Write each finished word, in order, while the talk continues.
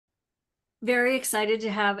Very excited to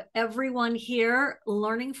have everyone here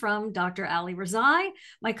learning from Dr. Ali Rezaie.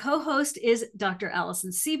 My co-host is Dr. Allison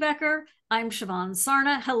Siebecker. I'm Shivan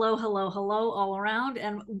Sarna. Hello, hello, hello all around,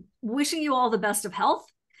 and wishing you all the best of health.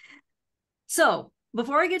 So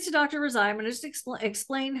before I get to Dr. Rezaie, I'm going to just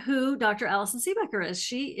explain who Dr. Allison Siebecker is.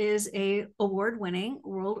 She is a award-winning,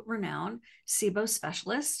 world-renowned SIBO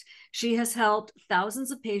specialist. She has helped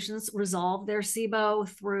thousands of patients resolve their SIBO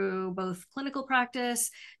through both clinical practice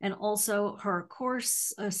and also her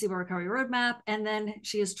course, SIBO Recovery Roadmap. And then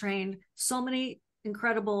she has trained so many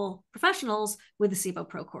incredible professionals with the SIBO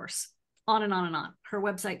Pro course. On and on and on. Her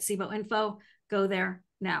website, SIBO Info, go there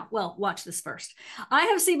now. Well, watch this first. I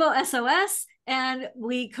have SIBO SOS, and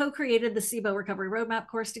we co-created the SIBO Recovery Roadmap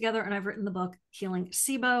course together, and I've written the book, Healing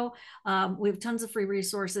SIBO. We have tons of free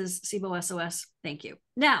resources, SIBO SOS. Thank you.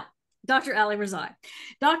 Now, Dr. Ali Rezaie.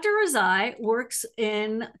 Dr. Rezaie works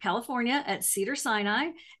in California at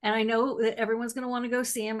Cedars-Sinai, and I know that everyone's going to want to go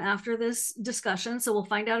see him after this discussion, so we'll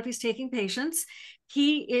find out if he's taking patients.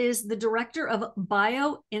 He is the director of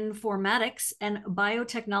bioinformatics and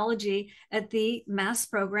biotechnology at the MASS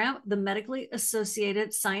program, the Medically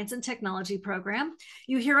Associated Science and Technology program.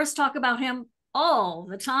 You hear us talk about him all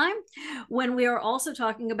the time when we are also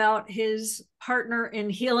talking about his partner in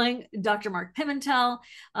healing, Dr. Mark Pimentel.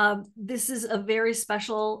 This is a very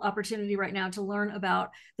special opportunity right now to learn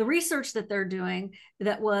about the research that they're doing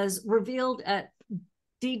that was revealed at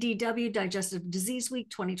DDW, Digestive Disease Week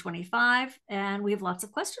 2025. And we have lots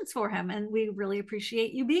of questions for him, and we really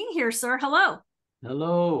appreciate you being here, sir. Hello.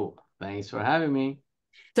 Hello. Thanks for having me.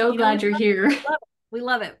 So glad you're here. We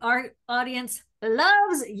love it. Our audience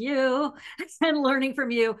loves you and learning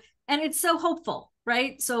from you. And it's so hopeful,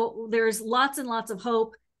 right? So there's lots and lots of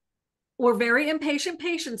hope. We're very impatient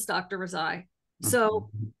patients, Dr. Rezaie.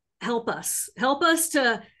 So help us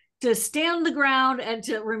to stand the ground and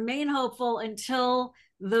to remain hopeful until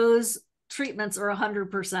those treatments are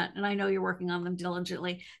 100%. And I know you're working on them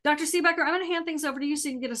diligently. Dr. Siebecker, I'm going to hand things over to you so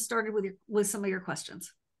you can get us started with some of your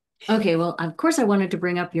questions. Okay, well, of course, I wanted to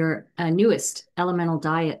bring up your newest elemental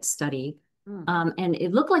diet study. And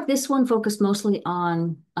it looked like this one focused mostly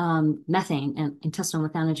on methane and intestinal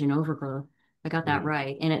methanogen overgrowth. I got that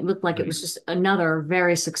right. And it looked like it was just another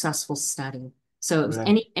very successul study. So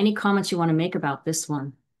any comments you want to make about this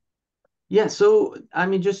one? Yeah, so I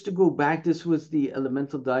mean, just to go back, this was the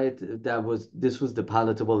elemental diet this was the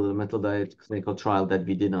palatable elemental diet clinical trial that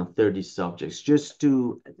we did on 30 subjects. Just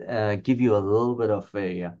to give you a little bit of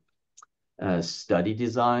a study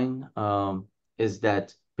design, is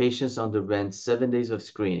that patients underwent 7 days of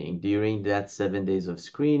screening. During that 7 days of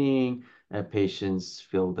screening, patients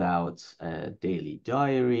filled out daily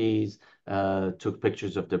diaries, took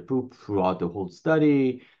pictures of their poop throughout the whole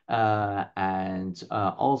study, and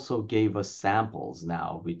also gave us samples.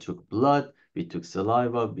 Now, we took blood, we took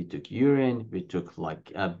saliva, we took urine, we took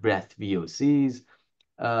like breath VOCs,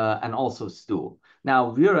 and also stool.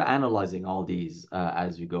 Now, we are analyzing all these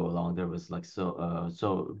as we go along. There was like,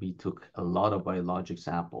 so we took a lot of biologic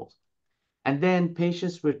samples. And then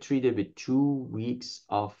patients were treated with 2 weeks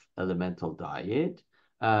of elemental diet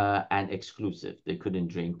and exclusive. They couldn't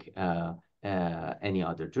drink any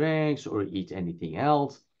other drinks or eat anything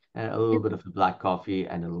else. A little bit of a black coffee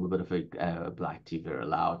and a little bit of a black tea were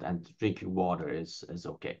allowed, and drinking water is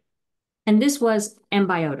okay. And this was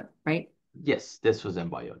Embiota, right? Yes, this was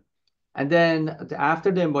Embiota. And then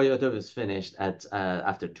after the Embiota was finished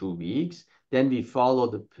after 2 weeks, then we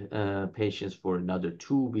followed the patients for another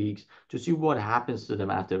 2 weeks to see what happens to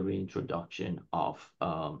them after reintroduction of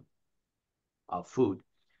food.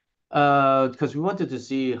 Because we wanted to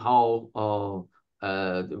see how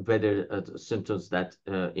whether symptoms that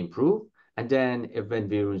improve, and then when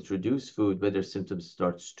we introduce food, whether symptoms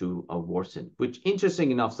starts to worsen. Which,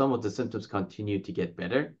 interesting enough, some of the symptoms continue to get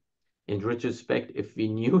better. In retrospect, if we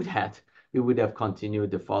knew that, we would have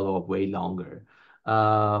continued the follow-up way longer.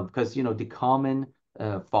 Because the common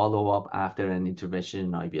follow-up after an intervention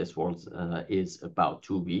in IBS world is about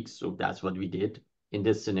 2 weeks. So that's what we did. In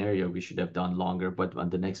this scenario, we should have done longer, but on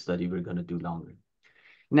the next study, we're going to do longer.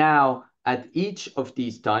 Now, at each of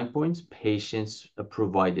these time points, patients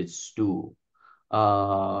provided stool.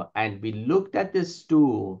 And we looked at this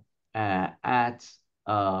stool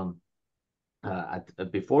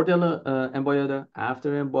before the Embiota,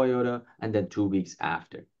 after Embiota, and then 2 weeks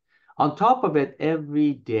after. On top of it,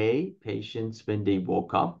 every day, patients, when they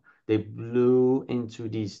woke up, they blew into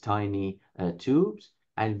these tiny tubes,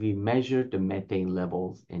 and we measured the methane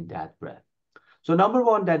levels in that breath. So number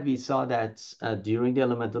one, that we saw that during the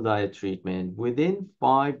elemental diet treatment, within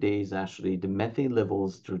 5 days, actually, the methane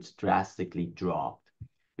levels drastically dropped,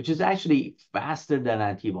 which is actually faster than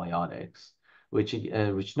antibiotics, which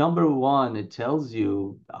number one, it tells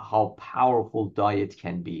you how powerful diet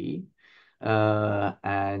can be.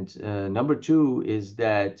 And number two is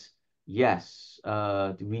that, yes,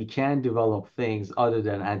 we can develop things other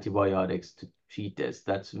than antibiotics to treat this.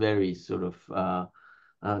 That's very sort of,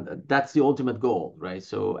 that's the ultimate goal, right?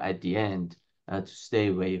 So at the end, to stay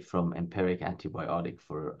away from empiric antibiotic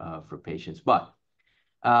for patients.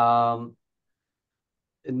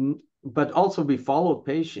 But also we followed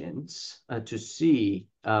patients to see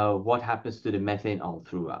what happens to the methane all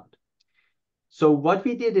throughout. So what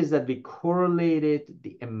we did is that we correlated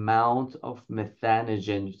the amount of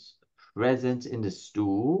methanogens present in the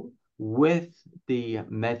stool with the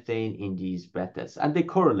methane in these breath tests, and they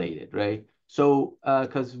correlated, right? So,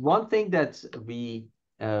 because one thing that we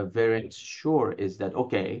weren't sure is that,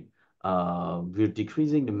 okay, we're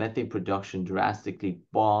decreasing the methane production drastically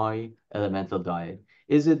by elemental diet.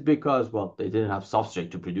 Is it because, well, they didn't have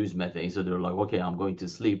substrate to produce methane, so they're like, okay, I'm going to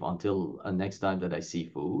sleep until next time that I see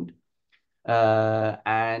food?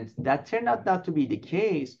 And that turned out not to be the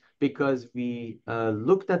case because we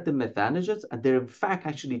looked at the methanogens and they're in fact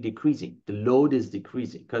actually decreasing. The load is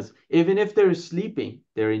decreasing because even if they're sleeping,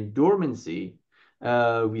 they're in dormancy,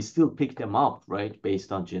 we still pick them up, right,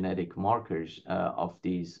 based on genetic markers of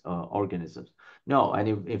these organisms. No,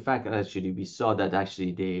 and in fact, actually, we saw that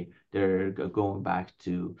actually they're going back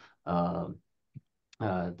to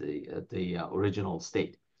the original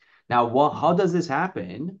state. Now, how does this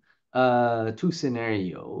happen? Two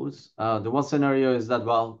scenarios. The one scenario is that,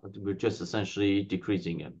 well, we're just essentially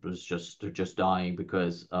decreasing it. They're just dying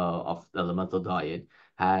because of the elemental diet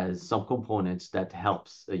has some components that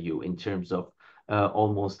helps you in terms of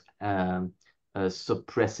almost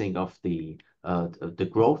suppressing of the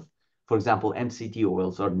growth. For example, MCT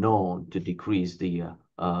oils are known to decrease the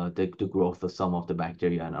growth of some of the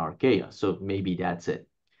bacteria and archaea. So maybe that's it.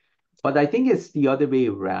 But I think it's the other way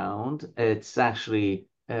around. It's actually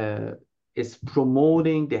it's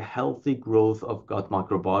promoting the healthy growth of gut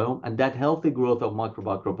microbiome, and that healthy growth of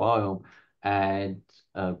microbiome and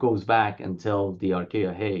goes back and tells the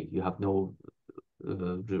archaea, hey, you have no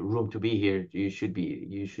room to be here. You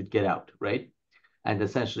should get out, right? And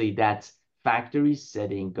essentially that's factory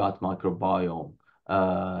setting gut microbiome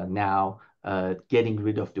now getting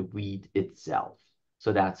rid of the weed itself.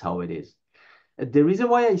 So that's how it is. The reason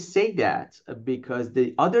why I say that, because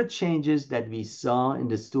the other changes that we saw in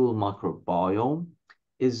the stool microbiome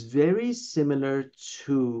is very similar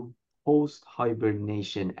to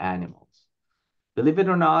post-hibernation animals. Believe it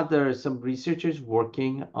or not, there are some researchers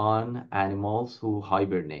working on animals who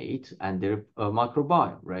hibernate and their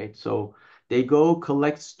microbiome, right? So they go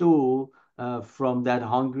collect stool from that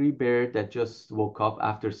hungry bear that just woke up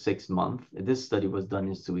after 6 months. This study was done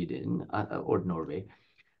in Sweden or Norway.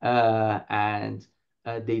 And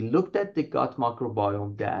they looked at the gut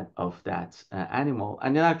microbiome of that animal,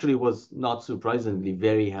 and it actually was not surprisingly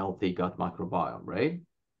very healthy gut microbiome, right?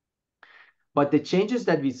 But the changes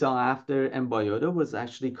that we saw after M-Biota was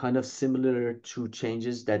actually kind of similar to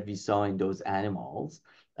changes that we saw in those animals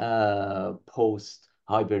post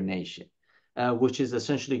hibernation, which is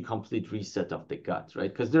essentially complete reset of the gut,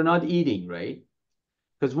 right? Because they're not eating, right?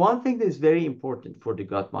 Because one thing that is very important for the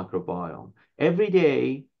gut microbiome, every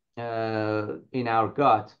day in our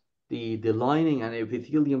gut, the lining and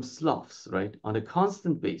epithelium sloughs, right, on a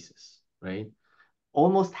constant basis, right?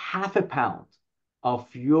 Almost half a pound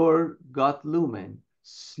of your gut lumen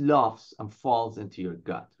sloughs and falls into your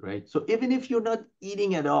gut, right? So even if you're not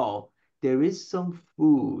eating at all, there is some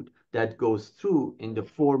food that goes through in the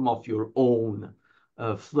form of your own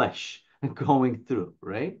flesh going through,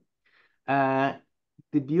 right?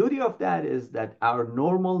 The beauty of that is that our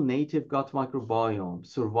normal native gut microbiome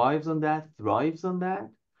survives on that, thrives on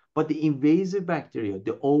that, but the invasive bacteria,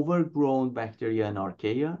 the overgrown bacteria and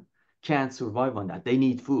archaea, can't survive on that. They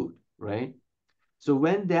need food, right? So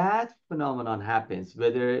when that phenomenon happens,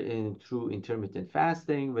 whether through intermittent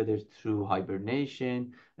fasting, whether through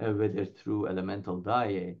hibernation, whether through elemental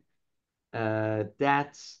diet,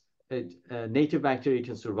 native bacteria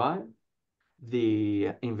can survive. The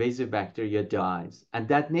invasive bacteria dies. And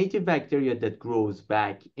that native bacteria that grows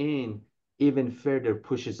back in even further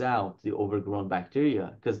pushes out the overgrown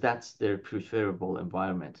bacteria because that's their preferable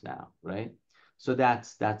environment now, right? So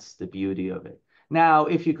that's the beauty of it. Now,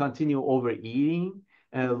 if you continue overeating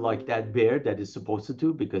like that bear that is supposed to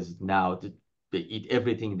do, because now they eat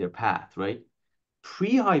everything in their path, right?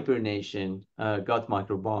 Pre-hibernation gut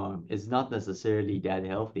microbiome is not necessarily that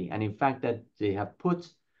healthy. And in fact, that they have put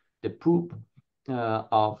the poop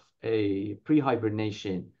of a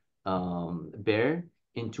pre-hibernation bear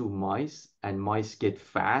into mice, and mice get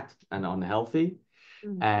fat and unhealthy.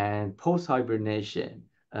 And post-hibernation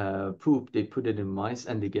poop, they put it in mice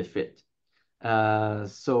and they get fit.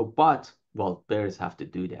 But bears have to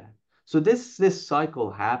do that. So this cycle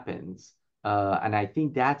happens, and I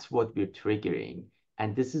think that's what we're triggering.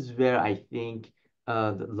 And this is where I think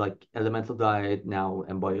like elemental diet now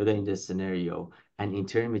and biota in this scenario and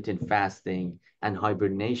intermittent fasting and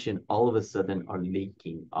hibernation all of a sudden are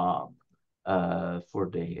linking up for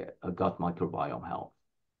the gut microbiome health.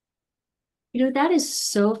 You know, that is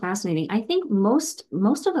so fascinating. I think most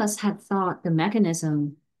of us had thought the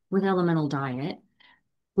mechanism with elemental diet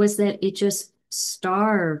was that it just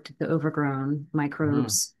starved the overgrown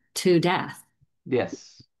microbes to death.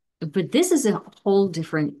 Yes. But this is a whole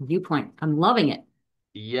different viewpoint. I'm loving it.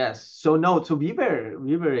 Yes. So no, so we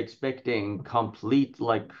were expecting complete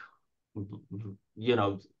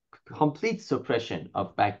complete suppression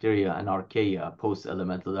of bacteria and archaea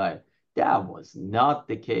post-elemental diet. That was not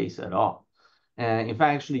the case at all. In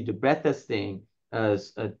fact, actually, the breath testing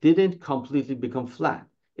didn't completely become flat.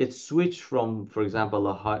 It switched from, for example,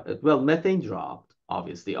 methane dropped,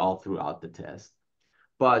 obviously, all throughout the test.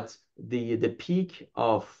 But the peak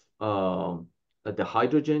of the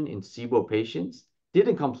hydrogen in SIBO patients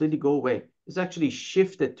didn't completely go away. It's actually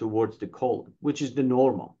shifted towards the colon, which is the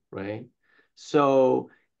normal, right? So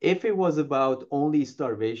if it was about only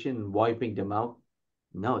starvation and wiping them out,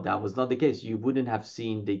 no, that was not the case. You wouldn't have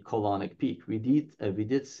seen the colonic peak. We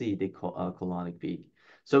did see the colonic peak.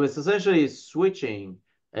 So it's essentially switching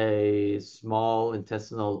a small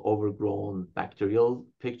intestinal overgrown bacterial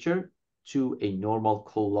picture to a normal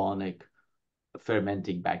colonic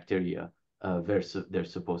fermenting bacteria where they're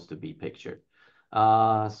supposed to be pictured.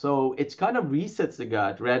 So it's kind of resets the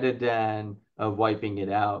gut rather than wiping it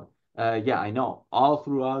out. Yeah, I know. All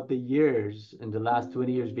throughout the years, in the last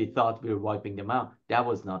 20 years, we thought we were wiping them out. That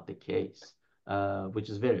was not the case, which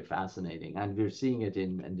is very fascinating. And we're seeing it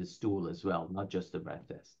in the stool as well, not just the breath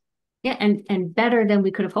test. Yeah, and better than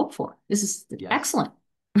we could have hoped for. This is excellent.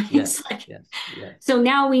 Yes, It's yes. So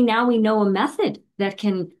now we know a method that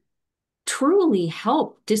can truly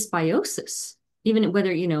help dysbiosis, even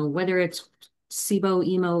whether it's SIBO,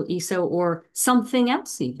 EMO, ESO, or something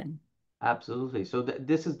else even. Absolutely. So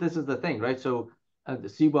this is the thing, right? So the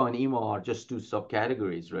SIBO and EMO are just two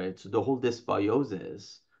subcategories, right? So the whole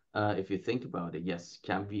dysbiosis, if you think about it, yes,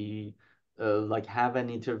 can be have an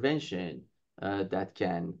intervention that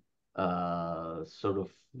can sort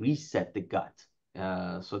of reset the gut.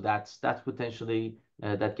 So that's potentially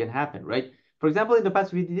that can happen, right? For example, in the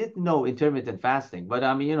past, we didn't know intermittent fasting, but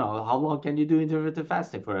I mean, how long can you do intermittent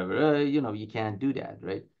fasting forever? You can't do that,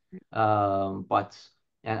 right? But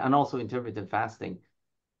and also intermittent fasting,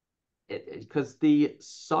 because the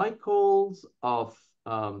cycles of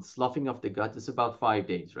sloughing of the gut is about 5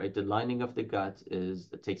 days, right? The lining of the gut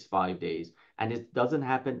it takes 5 days, and it doesn't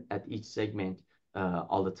happen at each segment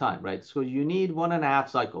all the time, right? So you need 1.5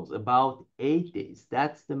 cycles, about 8 days.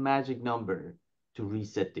 That's the magic number to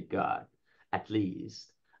reset the gut, at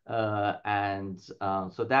least. So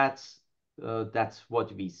that's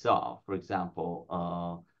what we saw. For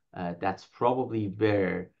example, that's probably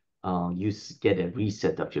where you get a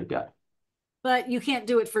reset of your gut. But you can't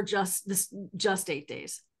do it for just 8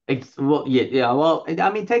 days. Well, yeah. Well, I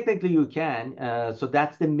mean, technically you can. So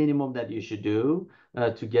that's the minimum that you should do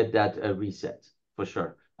to get that reset for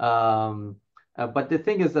sure. But the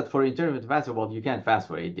thing is that for intermittent fasting, well, you can't fast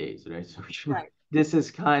for 8 days, right? So right. This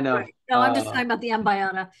is kind of. Right. No, I'm just talking about the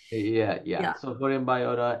mbiota. Yeah. So for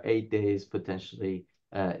mbiota, 8 days potentially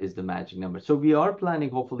is the magic number. So we are planning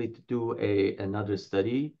hopefully to do another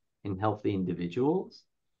study in healthy individuals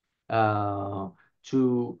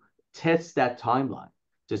to test that timeline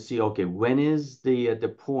to see, okay, when is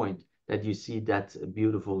the point that you see that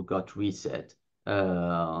beautiful gut reset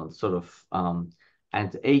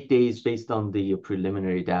and 8 days based on the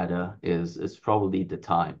preliminary data is probably the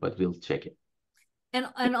time, but we'll check it.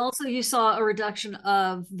 And also you saw a reduction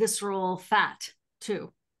of visceral fat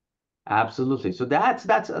too. Absolutely. So that's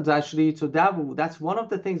actually, so that's one of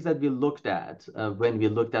the things that we looked at when we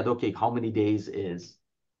looked at, okay, how many days is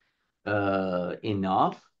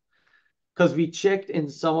enough? Because we checked in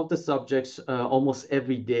some of the subjects almost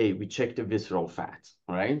every day, we checked the visceral fat,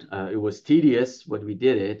 right? It was tedious when we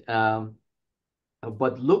did it,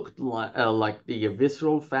 but looked like the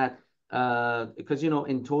visceral fat, because,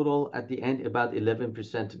 in total, at the end, about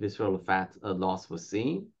 11% visceral fat loss was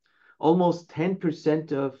seen. Almost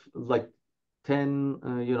 10% of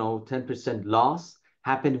 10% loss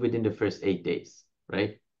happened within the first 8 days,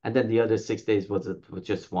 right? And then the other 6 days was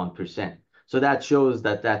just 1%. So that shows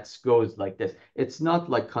that that goes like this. It's not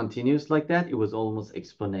like continuous like that. It was almost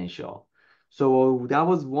exponential. So that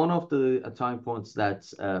was one of the time points that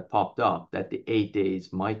popped up, that the 8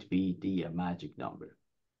 days might be the magic number.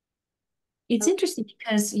 It's interesting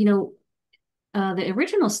because, you know, the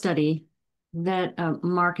original study that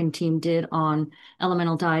Mark and team did on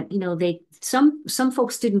elemental diet, you know, some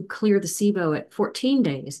folks didn't clear the SIBO at 14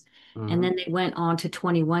 days, and then they went on to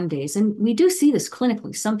 21 days. And we do see this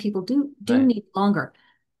clinically. Some people do Right. need longer.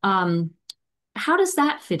 How does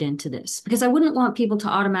that fit into this? Because I wouldn't want people to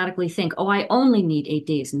automatically think, oh, I only need 8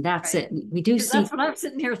 days and that's Right. it. We do see. That's what I'm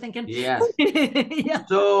sitting here thinking. Yes. Yeah.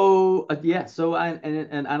 So yeah, so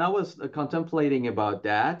and I was contemplating about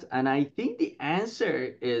that, and I think the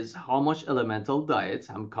answer is how much elemental diets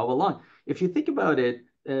have come along. If you think about it,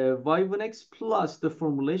 Vivonex Plus, the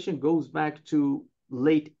formulation goes back to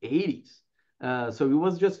late 80s. So it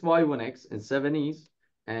was just Vivonex in 70s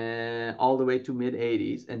and all the way to mid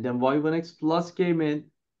 80s, and then Vivonex Plus came in,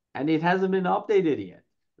 and it hasn't been updated yet,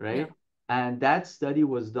 right? Yeah. And that study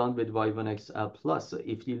was done with Vivonex Plus. So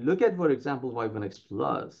if you look at, for example, Vivonex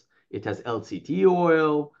Plus, it has LCT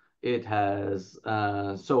oil. It has,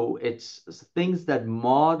 so it's things that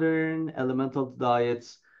modern elemental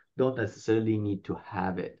diets don't necessarily need to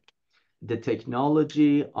have it. The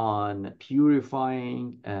technology on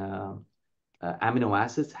purifying amino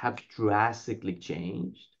acids have drastically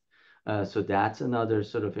changed. So that's another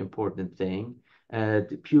sort of important thing.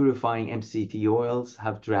 The purifying MCT oils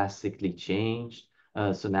have drastically changed.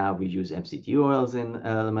 So now we use MCT oils in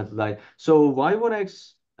elemental diet. So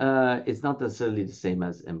Vivonex is not necessarily the same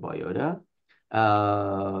as Embiota.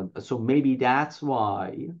 So maybe that's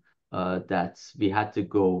why we had to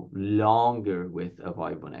go longer with a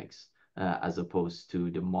Vivonex as opposed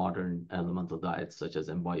to the modern elemental diets such as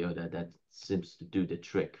Embiota that seems to do the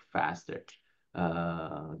trick faster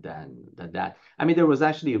than that. I mean, there was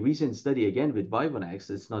actually a recent study again with Vivonex.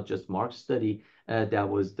 It's not just Mark's study that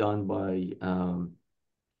was done by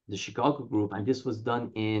the Chicago group, and this was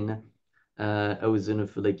done in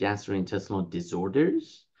eosinophilic gastrointestinal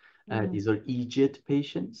disorders. These are EGIT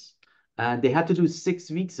patients, and they had to do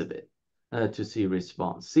 6 weeks of it to see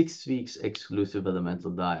response. 6 weeks exclusive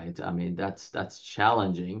elemental diet. I mean, that's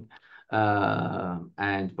challenging,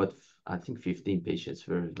 but I think 15 patients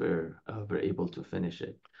were able to finish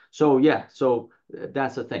it. So yeah, so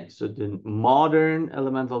that's the thing. So the modern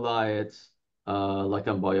elemental diets, like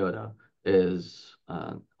Embiota,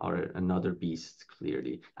 are another beast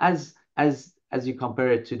clearly. As you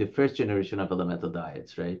compare it to the first generation of elemental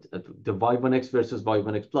diets, right? The Vivonex versus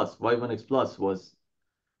Vivonex Plus. Vivonex Plus was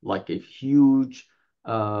like a huge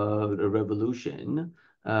revolution,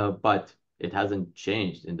 but it hasn't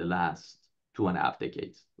changed in the last 2.5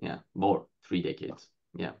 decades. Yeah, more 3 decades.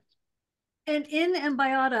 Yeah. And in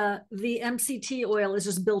Embiota, the MCT oil is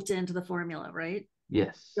just built into the formula, right?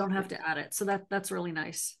 Yes. You don't have to add it. So that's really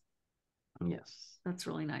nice. Yes. That's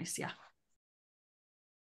really nice. Yeah.